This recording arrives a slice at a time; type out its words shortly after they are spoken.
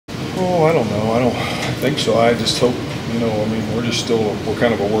Oh, I don't know. I think so. I just hope, I mean, we're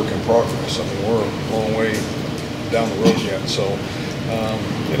kind of a work in progress. I mean, we're a long way down the road yet. So, I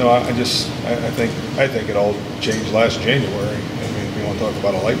think it all changed last January. I mean, if you want to talk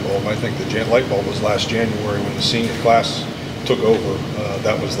about a light bulb, I think the light bulb was last January when the senior class took over.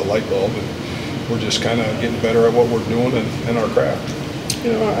 That was the light bulb, and we're just kind of getting better at what we're doing and our craft.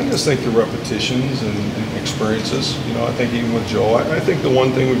 I just think the repetitions and experiences, I think even with Joe, I think the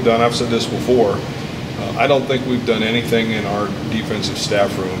one thing we've done, I've said this before, I don't think we've done anything in our defensive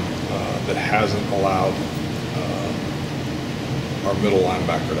staff room that hasn't allowed our middle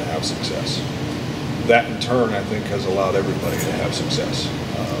linebacker to have success. That in turn, I think, has allowed everybody to have success.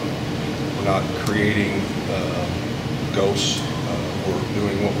 We're not creating ghosts. We're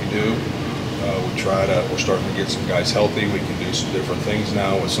doing what we do. We're starting to get some guys healthy. We can do some different things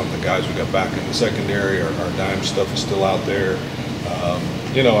now with some of the guys we got back in the secondary. Our dime stuff is still out there. I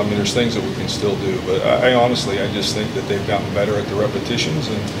mean, there's things that we can still do. But I honestly just think that they've gotten better at the repetitions,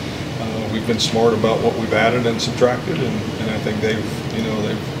 and we've been smart about what we've added and subtracted. And I think they've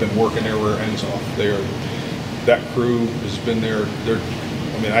been working their rear ends off. That crew has been there.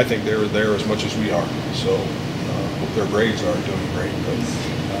 I think they're there as much as we are. So their grades are doing great. But,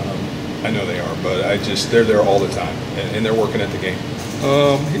 I know they are, but they're there all the time, and they're working at the game.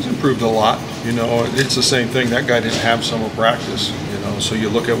 He's improved a lot. It's the same thing. That guy didn't have summer practice, so you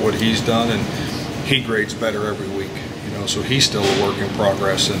look at what he's done, and he grades better every week, so he's still a work in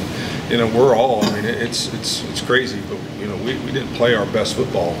progress. And, we're all, I mean, it's crazy, but, we didn't play our best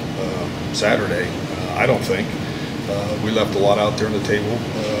football Saturday, I don't think. We left a lot out there on the table,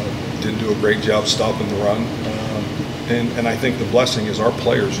 didn't do a great job stopping the run. And I think the blessing is our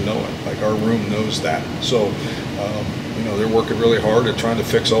players know it. Like, our room knows that. So, they're working really hard at trying to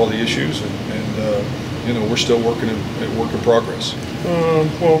fix all the issues, and we're still working at work in progress.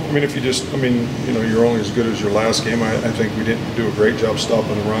 Well, I mean, you're only as good as your last game. I think we didn't do a great job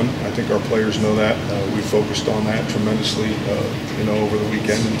stopping the run. I think our players know that. We focused on that tremendously, over the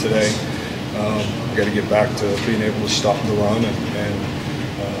weekend and today. We got to get back to being able to stop the run, and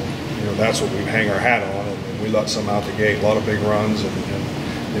that's what we hang our hat on. We let some out the gate, a lot of big runs, and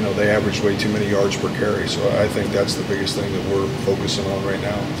they average way too many yards per carry. So I think that's the biggest thing that we're focusing on right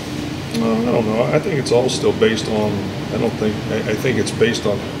now. I don't know. I think it's all still based on. I think it's based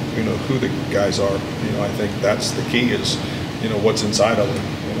on who the guys are. I think that's the key is what's inside of them.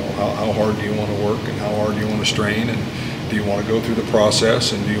 How hard do you want to work, and how hard do you want to strain, and do you want to go through the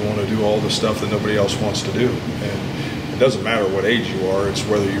process, and do you want to do all the stuff that nobody else wants to do? And it doesn't matter what age you are; it's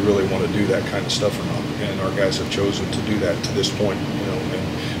whether you really want to do that kind of stuff or not. And our guys have chosen to do that to this point,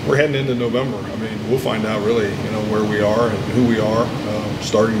 and we're heading into November. I mean, we'll find out really, where we are and who we are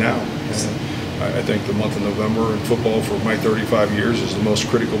starting now. And I think the month of November in football for my 35 years is the most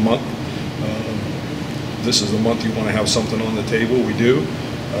critical month. This is the month you want to have something on the table. We do,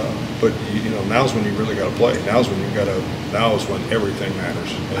 but now's when you really got to play. Now is when everything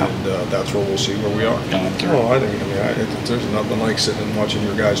matters, and that's where we'll see where we are. There's nothing like sitting and watching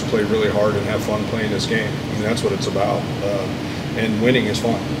your guys play really hard and have fun playing this game. I mean, that's what it's about. And winning is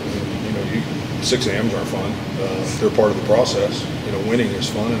fun. 6 a.m.s are fun. They're part of the process. Winning is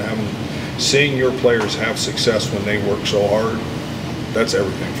fun, and seeing your players have success when they work so hard, that's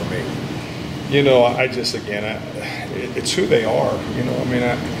everything for me. It's who they are.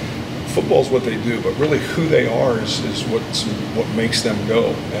 Football's what they do, but really who they are is what makes them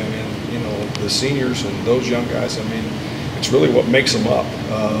go. And the seniors and those young guys, it's really what makes them up.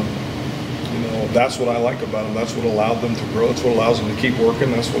 That's what I like about them. That's what allowed them to grow. That's what allows them to keep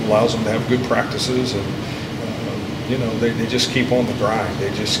working. That's what allows them to have good practices. And they just keep on the grind.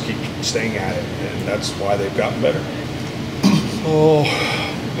 They just keep staying at it, and that's why they've gotten better.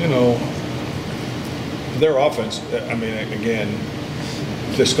 Their offense. Again,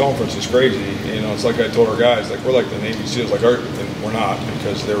 this conference is crazy. It's like I told our guys, like, we're like the Navy SEALs. And we're not,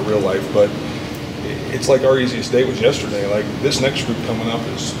 because they're real life, but it's like our easiest day was yesterday. Like, this next group coming up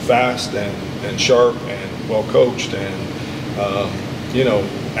is fast and sharp and well coached and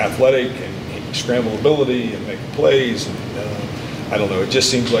athletic and scramble ability and making plays. And I don't know. It just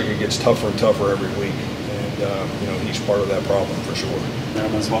seems like it gets tougher and tougher every week. And he's part of that problem for sure.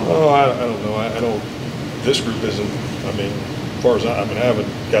 Oh, I don't know. This group isn't. As far as I haven't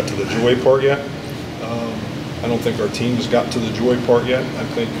got to the joy part yet. I don't think our team has got to the joy part yet. I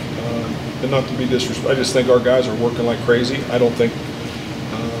think, and not to be disrespectful, I just think our guys are working like crazy. I don't think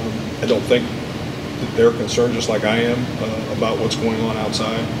that they're concerned just like I am about what's going on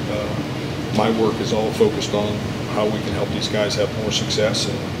outside. My work is all focused on how we can help these guys have more success,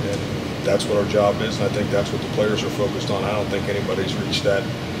 and that's what our job is. And I think that's what the players are focused on. I don't think anybody's reached that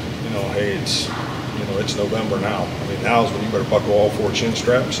hey, it's November now. I mean, now's when you better buckle all 4 chin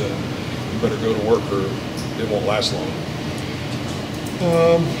straps and you better go to work or it won't last long.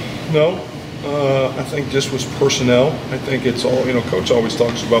 No, I think just was personnel. I think it's all, Coach always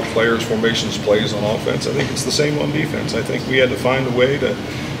talks about players, formations, plays on offense. I think it's the same on defense. I think we had to find a way to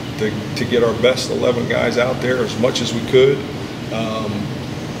get our best 11 guys out there as much as we could.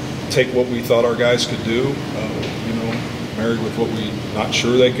 Take what we thought our guys could do, married with what we not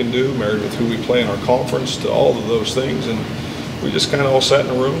sure they can do, married with who we play in our conference, to all of those things. And we just kind of all sat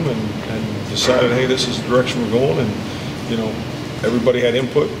in a room and decided, hey, this is the direction we're going. And, everybody had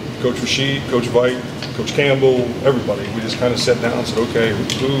input. Coach Rashid, Coach Vite, Coach Campbell, everybody. We just kind of sat down and said, okay,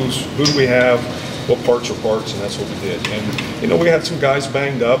 who do we have? What parts are parts? And that's what we did. And, we had some guys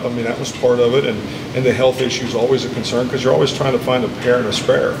banged up. I mean, that was part of it. And the health issue is always a concern because you're always trying to find a pair and a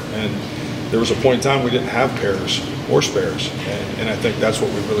spare. And there was a point in time we didn't have pairs or spares. And I think that's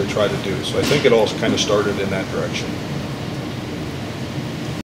what we really tried to do. So I think it all kind of started in that direction.